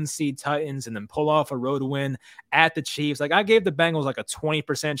the 1-seed Titans and then pull off a road win at the Chiefs, like, I gave the Bengals like a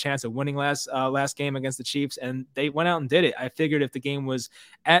 20% chance of winning last game against the Chiefs, and they went out and did it. I figured if the game was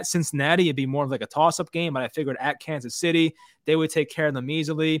at Cincinnati, it'd be more of like a toss-up game, but I figured at Kansas City, They would take care of them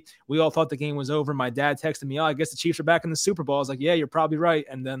easily. We all thought the game was over. My dad texted me, "Oh, I guess the Chiefs are back in the Super Bowl." I was like, "Yeah, you're probably right."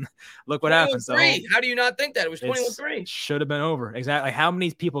 And then look what happens. 21-3. How do you not think that? It was It 21-3. should have been over. Exactly. How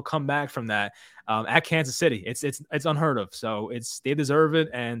many people come back from that at Kansas City? It's unheard of. So they deserve it.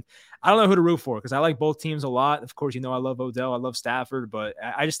 And I don't know who to root for because I like both teams a lot. Of course, I love Odell. I love Stafford. But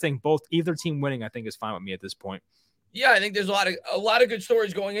I just think either team winning, I think, is fine with me at this point. Yeah, I think there's a lot of good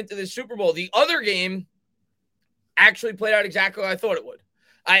stories going into this Super Bowl. The other game actually played out exactly what I thought it would.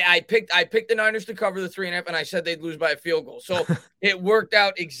 I picked the Niners to cover the 3.5, and I said they'd lose by a field goal. So it worked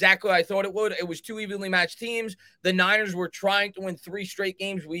out exactly what I thought it would. It was two evenly matched teams. The Niners were trying to win 3 straight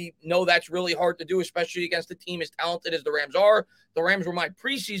games. We know that's really hard to do, especially against a team as talented as the Rams are. The Rams were my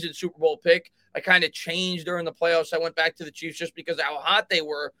preseason Super Bowl pick. I kind of changed during the playoffs. I went back to the Chiefs just because of how hot they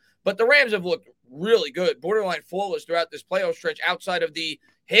were. But the Rams have looked really good, borderline flawless throughout this playoff stretch outside of the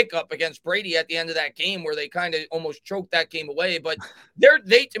hiccup against Brady at the end of that game where they kind of almost choked that game away. But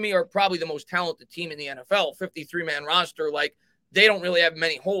they to me, are probably the most talented team in the NFL, 53-man roster. Like, they don't really have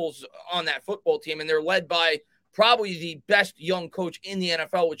many holes on that football team, and they're led by probably the best young coach in the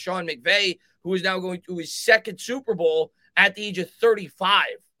NFL with Sean McVay, who is now going to his second Super Bowl at the age of 35.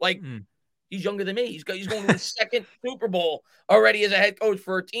 Like, he's younger than me. He's going to his second Super Bowl already as a head coach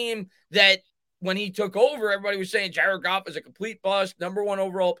for a team that when he took over, everybody was saying Jared Goff is a complete bust, number 1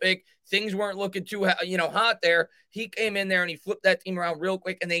 overall pick. Things weren't looking too, hot there. He came in there and he flipped that team around real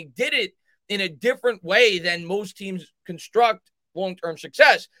quick, and they did it in a different way than most teams construct long-term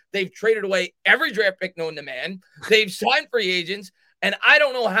success. They've traded away every draft pick known to man. They've signed free agents, and I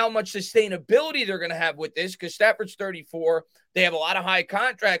don't know how much sustainability they're going to have with this because Stafford's 34. They have a lot of high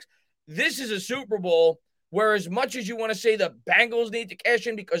contracts. This is a Super Bowl where, as much as you want to say the Bengals need to cash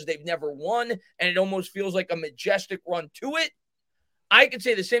in because they've never won and it almost feels like a majestic run to it, I could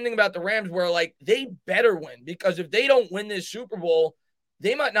say the same thing about the Rams where, like, they better win because if they don't win this Super Bowl,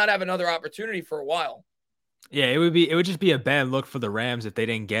 they might not have another opportunity for a while. Yeah, it would just be a bad look for the Rams if they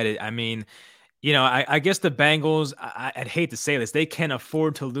didn't get it. I mean, I guess the Bengals, I'd hate to say this, they can't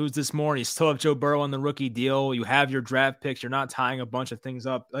afford to lose this more. You still have Joe Burrow on the rookie deal. You have your draft picks. You're not tying a bunch of things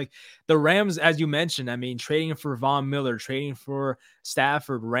up. Like the Rams, as you mentioned, I mean, trading for Von Miller, trading for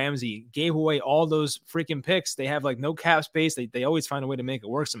Stafford, Ramsey, gave away all those freaking picks. They have like no cap space. They always find a way to make it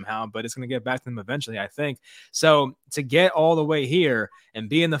work somehow, but it's going to get back to them eventually, I think. So to get all the way here and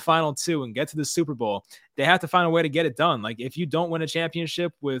be in the final 2 and get to the Super Bowl, they have to find a way to get it done. Like if you don't win a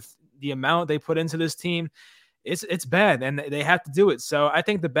championship with the amount they put into this team, it's bad, and they have to do it. So I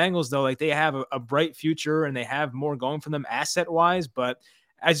think the Bengals, though, like they have a bright future and they have more going for them asset wise. But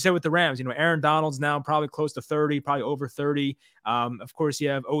as you said with the Rams, Aaron Donald's now probably close to 30, probably over 30. Of course, you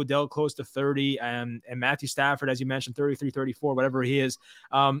have Odell close to 30 and Matthew Stafford, as you mentioned, 33, 34, whatever he is.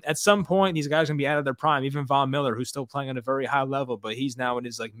 At some point, these guys are going to be out of their prime. Even Von Miller, who's still playing at a very high level, but he's now in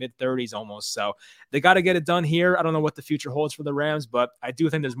his like mid-30s almost. So they got to get it done here. I don't know what the future holds for the Rams, but I do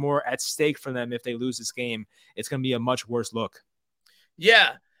think there's more at stake for them if they lose this game. It's going to be a much worse look.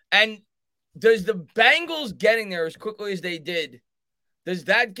 Yeah, and does the Bengals getting there as quickly as they did, does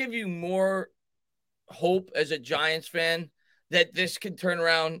that give you more hope as a Giants fan that this could turn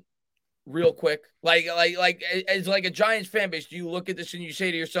around real quick? Like as like a Giants fan base, do you look at this and you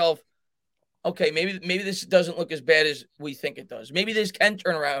say to yourself, okay, maybe this doesn't look as bad as we think it does. Maybe this can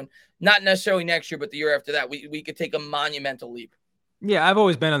turn around, not necessarily next year, but the year after that. We could take a monumental leap. Yeah, I've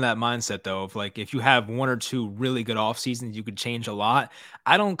always been on that mindset, though, of like if you have 1 or 2 really good off seasons, you could change a lot.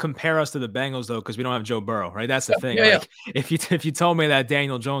 I don't compare us to the Bengals, though, because we don't have Joe Burrow, right? That's the thing. Yeah, like if you told me that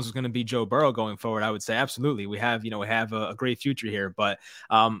Daniel Jones was going to be Joe Burrow going forward, I would say absolutely. We have a great future here. But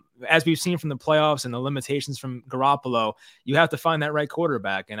as we've seen from the playoffs and the limitations from Garoppolo, you have to find that right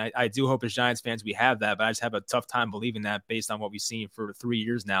quarterback. And I do hope as Giants fans we have that, but I just have a tough time believing that based on what we've seen for 3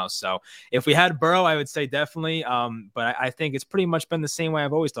 years now. So if we had Burrow, I would say definitely. But I think it's pretty much been the same way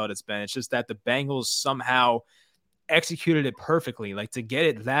I've always thought it's been. It's just that the Bengals somehow executed it perfectly. Like to get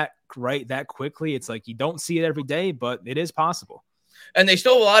it that right that quickly, it's like you don't see it every day, but it is possible. And they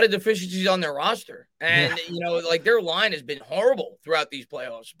still have a lot of deficiencies on their roster. And, like their line has been horrible throughout these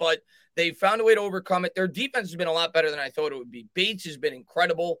playoffs, but they found a way to overcome it. Their defense has been a lot better than I thought it would be. Bates has been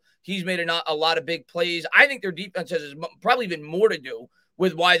incredible. He's made a lot of big plays. I think their defense has probably been more to do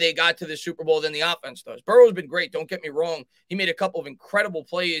with why they got to the Super Bowl than the offense does. Burrow's been great. Don't get me wrong. He made a couple of incredible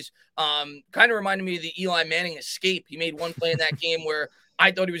plays. Kind of reminded me of the Eli Manning escape. He made one play in that game where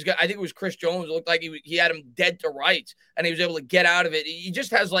I thought he was good. I think it was Chris Jones. It looked like he had him dead to rights, and he was able to get out of it. He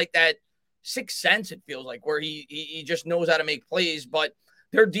just has like that sixth sense, it feels like, where he just knows how to make plays. But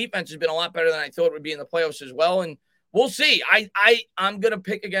their defense has been a lot better than I thought it would be in the playoffs as well. And We'll see. I'm gonna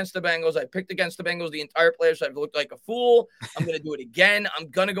pick against the Bengals. I picked against the Bengals the entire playoffs. So I've looked like a fool. I'm gonna do it again. I'm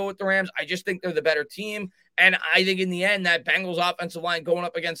gonna go with the Rams. I just think they're the better team, and I think in the end that Bengals offensive line going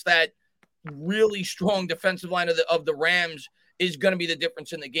up against that really strong defensive line of the Rams is gonna be the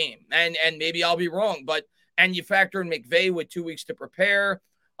difference in the game. And maybe I'll be wrong, but and you factor in McVay with 2 weeks to prepare.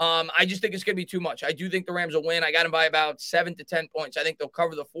 I just think it's gonna be too much. I do think the Rams will win. I got them by about 7 to 10 points. I think they'll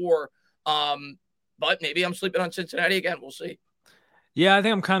cover the 4. But maybe I'm sleeping on Cincinnati again. We'll see. Yeah, I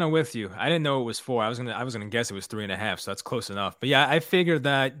think I'm kind of with you. I didn't know it was 4. I was gonna guess it was 3.5, so that's close enough. But yeah, I figured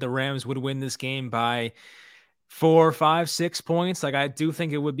that the Rams would win this game by 4, 5, 6 points. Like I do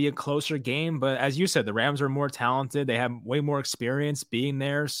think it would be a closer game, but as you said, the Rams are more talented. They have way more experience being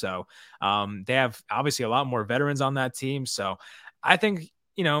there, so they have obviously a lot more veterans on that team. So I think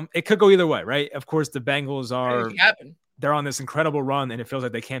it could go either way, right? Of course, the Bengals are. They're on this incredible run, and it feels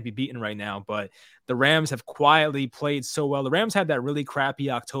like they can't be beaten right now. But the Rams have quietly played so well. The Rams had that really crappy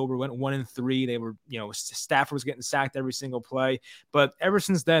October, went 1-3. They were, Stafford was getting sacked every single play. But ever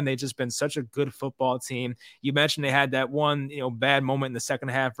since then, they've just been such a good football team. You mentioned they had that one, bad moment in the second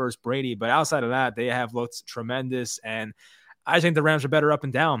half versus Brady. But outside of that, they have looked tremendous. And I think the Rams are better up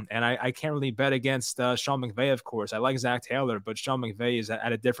and down, and I can't really bet against Sean McVay, of course. I like Zach Taylor, but Sean McVay is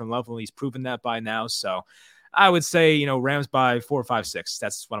at a different level. He's proven that by now. So I would say, Rams by 4, 5, 6.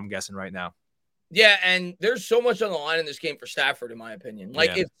 That's what I'm guessing right now. Yeah, and there's so much on the line in this game for Stafford, in my opinion.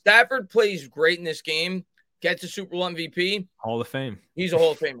 If Stafford plays great in this game, gets a Super Bowl MVP, Hall of Fame. He's a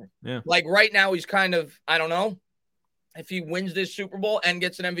Hall of Famer. Yeah. Right now, he's kind of, I don't know, if he wins this Super Bowl and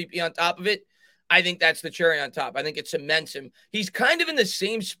gets an MVP on top of it, I think that's the cherry on top. I think it cements him. He's kind of in the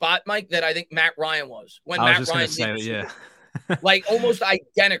same spot, Mike, that I think Matt Ryan was when Matt Ryan did yeah. Almost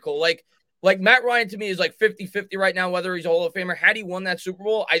identical. Like Matt Ryan to me is like 50-50 right now, whether he's a Hall of Famer. Had he won that Super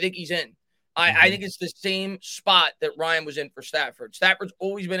Bowl, I think he's in. I think it's the same spot that Ryan was in for Stafford. Stafford's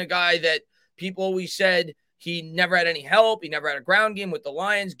always been a guy that people always said he never had any help. He never had a ground game with the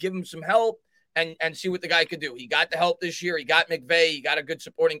Lions. Give him some help and see what the guy could do. He got the help this year. He got McVay. He got a good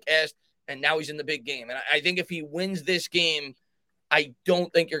supporting cast, and now he's in the big game. And I think if he wins this game, I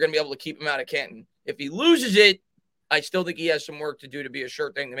don't think you're going to be able to keep him out of Canton. If he loses it, I still think he has some work to do to be a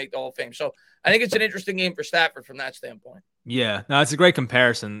sure thing to make the Hall of Fame. So I think it's an interesting game for Stafford from that standpoint. Yeah, no, it's a great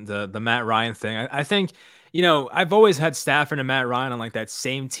comparison, the Matt Ryan thing. I think, I've always had Stafford and Matt Ryan on like that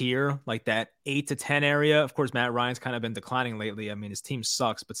same tier, like that 8 to 10 area. Of course, Matt Ryan's kind of been declining lately. I mean, his team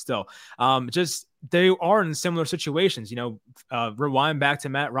sucks, but still, just they are in similar situations. Rewind back to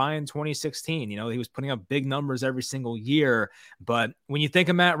Matt Ryan 2016. He was putting up big numbers every single year. But when you think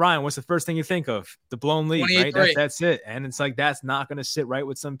of Matt Ryan, what's the first thing you think of? The blown lead, right? That's it. And it's like that's not going to sit right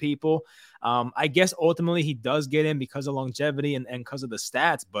with some people. I guess ultimately he does get in because of longevity and because of the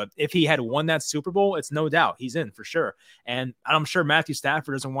stats. But if he had won that Super Bowl, it's no doubt he's in for sure. And I'm sure Matthew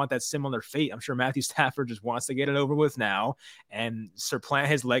Stafford doesn't want that similar fate. I'm sure Matthew Stafford just wants to get it over with now and supplant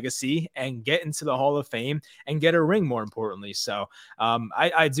his legacy and get into the Hall of Fame and get a ring, more importantly. So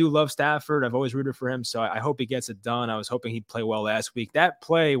I do love Stafford. I've always rooted for him. So I hope he gets it done. I was hoping he'd play well last week. That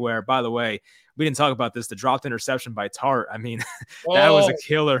play where, by the way, we didn't talk about this, the dropped interception by Tart. I mean, that was a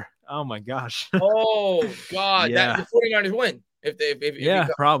killer. Oh my gosh. Oh God. Yeah. That the 49ers win. If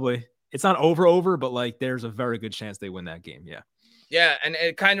probably. It's not over, but like there's a very good chance they win that game. Yeah. Yeah. And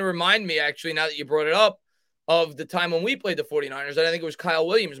it kind of reminded me, actually, now that you brought it up, of the time when we played the 49ers. And I think it was Kyle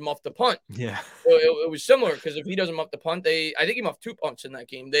Williams muffed the punt. Yeah. It was similar because if he doesn't muff the punt, I think he muffed 2 punts in that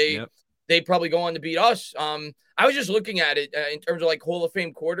game. They probably go on to beat us. I was just looking at it in terms of like Hall of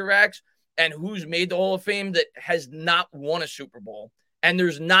Fame quarterbacks and who's made the Hall of Fame that has not won a Super Bowl. And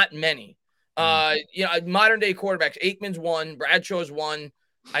there's not many. Modern day quarterbacks, Aikman's won, Bradshaw's won,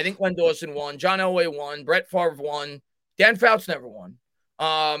 I think Len Dawson won, John Elway won, Brett Favre won, Dan Fouts never won.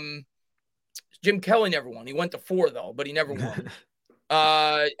 Jim Kelly never won. He went to 4 though, but he never won.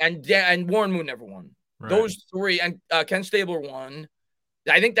 And Warren Moon never won. Right. Those 3, and Ken Stabler won.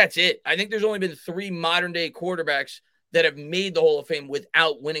 I think that's it. I think there's only been 3 modern day quarterbacks that have made the Hall of Fame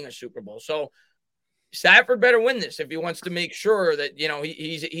without winning a Super Bowl. So Stafford better win this if he wants to make sure that,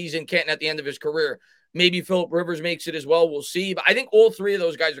 he's in Canton at the end of his career. Maybe Phillip Rivers makes it as well. We'll see. But I think all 3 of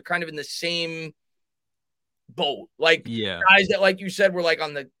those guys are kind of in the same boat. Guys that, like you said, were like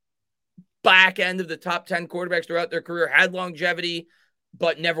on the back end of the top 10 quarterbacks throughout their career, had longevity,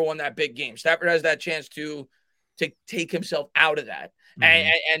 but never won that big game. Stafford has that chance to take himself out of that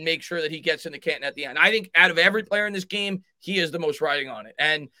and make sure that he gets into Canton at the end. I think out of every player in this game, he is the most riding on it.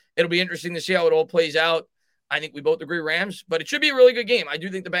 And it'll be interesting to see how it all plays out. I think we both agree Rams, but it should be a really good game. I do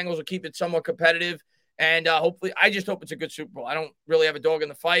think the Bengals will keep it somewhat competitive. And hopefully, I just hope it's a good Super Bowl. I don't really have a dog in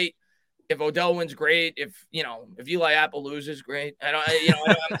the fight. If Odell wins, great. If Eli Apple loses, great. I'm not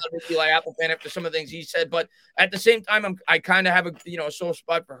a big Eli Apple fan after some of the things he said, but at the same time, I kind of have a soft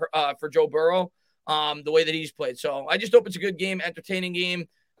spot for Joe Burrow, the way that he's played. So I just hope it's a good game, entertaining game.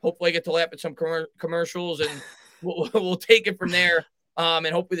 Hopefully, I get to laugh at some commercials, and we'll take it from there. And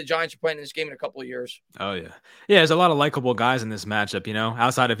hopefully the Giants are playing this game in a couple of years. Oh yeah. Yeah, there's a lot of likable guys in this matchup,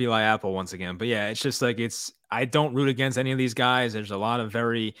 outside of Eli Apple once again. But yeah, it's just like I don't root against any of these guys. There's a lot of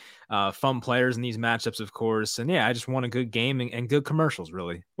very fun players in these matchups, of course. And yeah, I just want a good game and good commercials,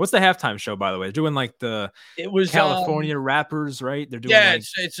 really. What's the halftime show, by the way? They're doing like it was California rappers, right? They're doing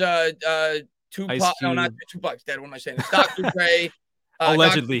it's Tupac. No, not Tupac's dead. What am I saying? It's Dr. Dre.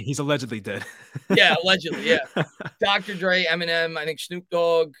 Allegedly, he's allegedly dead. Yeah, allegedly, yeah. Dr. Dre, Eminem, I think Snoop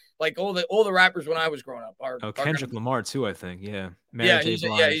Dogg, like all the rappers when I was growing up are. Kendrick Lamar too, I think. Yeah, he's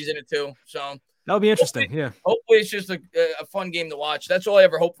in it too. So that'll be interesting. Hopefully it's just a fun game to watch. That's all I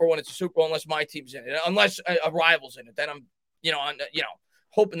ever hope for when it's a Super Bowl, unless my team's in it, unless a rival's in it. Then I'm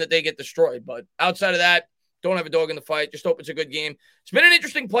hoping that they get destroyed. But outside of that, don't have a dog in the fight. Just hope it's a good game. It's been an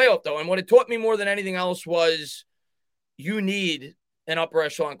interesting playoff though, and what it taught me more than anything else was you need an upper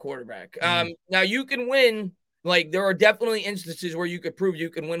echelon quarterback. Now you can win. Like there are definitely instances where you could prove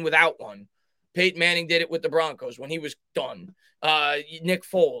you can win without one. Peyton Manning did it with the Broncos when he was done. Nick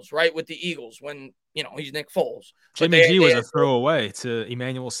Foles, right, with the Eagles when he's Nick Foles. Jimmy G was a throwaway to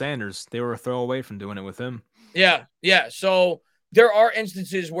Emmanuel Sanders. They were a throwaway from doing it with him. Yeah. So there are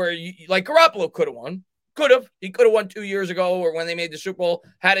instances where like Garoppolo could have won. He could have won 2 years ago, or when they made the Super Bowl,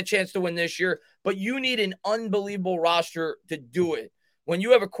 had a chance to win this year. But you need an unbelievable roster to do it. When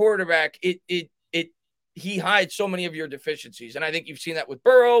you have a quarterback, he hides so many of your deficiencies, and I think you've seen that with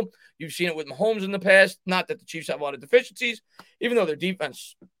Burrow. You've seen it with Mahomes in the past. Not that the Chiefs have a lot of deficiencies, even though their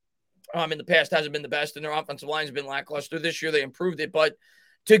defense in the past hasn't been the best, and their offensive line has been lackluster. This year they improved it, but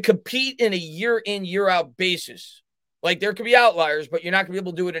to compete in a year in, year out basis. Like there could be outliers, but you're not going to be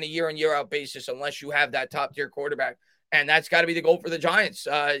able to do it in a year in, year out basis unless you have that top tier quarterback. And that's got to be the goal for the Giants.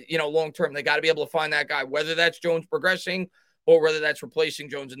 Long term, they got to be able to find that guy, whether that's Jones progressing or whether that's replacing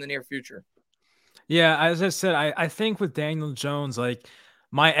Jones in the near future. Yeah, as I said, I think with Daniel Jones, like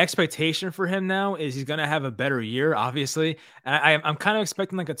my expectation for him now is he's going to have a better year, obviously. And I'm kind of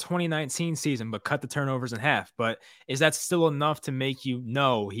expecting like a 2019 season, but cut the turnovers in half. But is that still enough to make you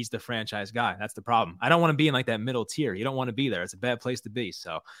know he's the franchise guy? That's the problem. I don't want to be in like that middle tier. You don't want to be there. It's a bad place to be.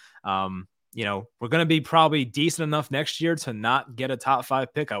 So, we're going to be probably decent enough next year to not get a top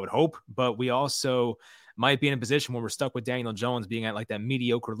 5 pick, I would hope. But we also might be in a position where we're stuck with Daniel Jones being at like that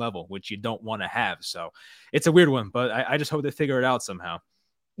mediocre level, which you don't want to have. So it's a weird one, but I just hope they figure it out somehow.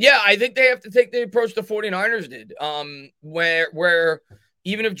 Yeah, I think they have to take the approach the 49ers did, where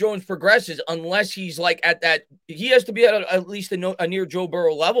even if Jones progresses, unless he's like at that, he has to be at least a near Joe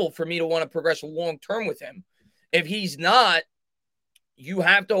Burrow level for me to want to progress long-term with him. If he's not, you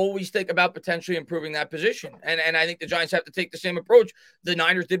have to always think about potentially improving that position. And I think the Giants have to take the same approach. The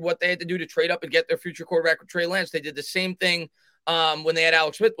Niners did what they had to do to trade up and get their future quarterback with Trey Lance. They did the same thing when they had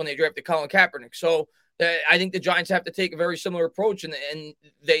Alex Smith, when they drafted Colin Kaepernick. So I think the Giants have to take a very similar approach, and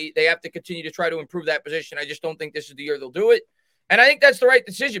they have to continue to try to improve that position. I just don't think this is the year they'll do it. And I think that's the right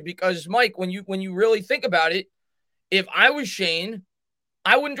decision because, Mike, when you really think about it, if I was Shane,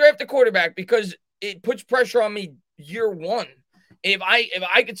 I wouldn't draft a quarterback because it puts pressure on me year one. If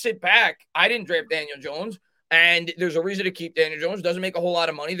I could sit back, I didn't draft Daniel Jones, and there's a reason to keep Daniel Jones. Doesn't make a whole lot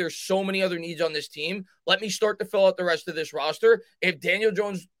of money. There's so many other needs on this team. Let me start to fill out the rest of this roster. If Daniel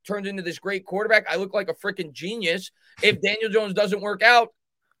Jones turns into this great quarterback, I look like a freaking genius. If Daniel Jones doesn't work out,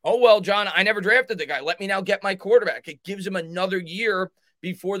 oh, well, John, I never drafted the guy. Let me now get my quarterback. It gives him another year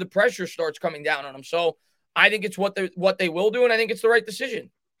before the pressure starts coming down on him. So I think it's what they will do, and I think it's the right decision.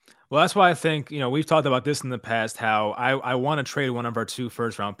 Well, that's why I think, we've talked about this in the past, how I want to trade one of our 2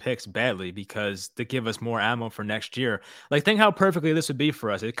 first-round picks badly because to give us more ammo for next year. Like, think how perfectly this would be for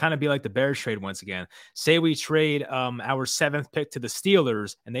us. It'd kind of be like the Bears trade once again. Say we trade our 7th pick to the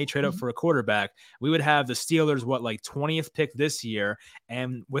Steelers and they trade up for a quarterback. We would have the Steelers, 20th pick this year.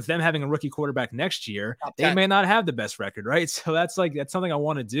 And with them having a rookie quarterback next year, they may not have the best record, right? So that's something I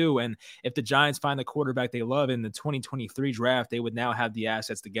want to do. And if the Giants find the quarterback they love in the 2023 draft, they would now have the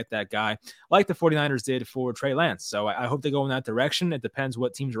assets to get that guy like the 49ers did for Trey Lance. So I hope they go in that direction. It depends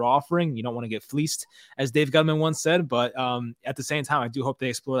what teams are offering. You don't want to get fleeced, as Dave Gutman once said, but at the same time, I do hope they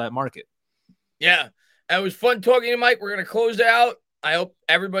explore that market. Yeah, it was fun talking to you, Mike. We're going to close it out. I hope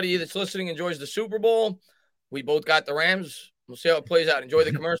everybody that's listening enjoys the Super Bowl. We both got the Rams. We'll see how it plays out. Enjoy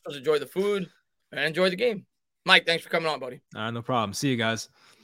the commercials, enjoy the food, and enjoy the game. Mike, thanks for coming on, buddy. No problem. See you guys.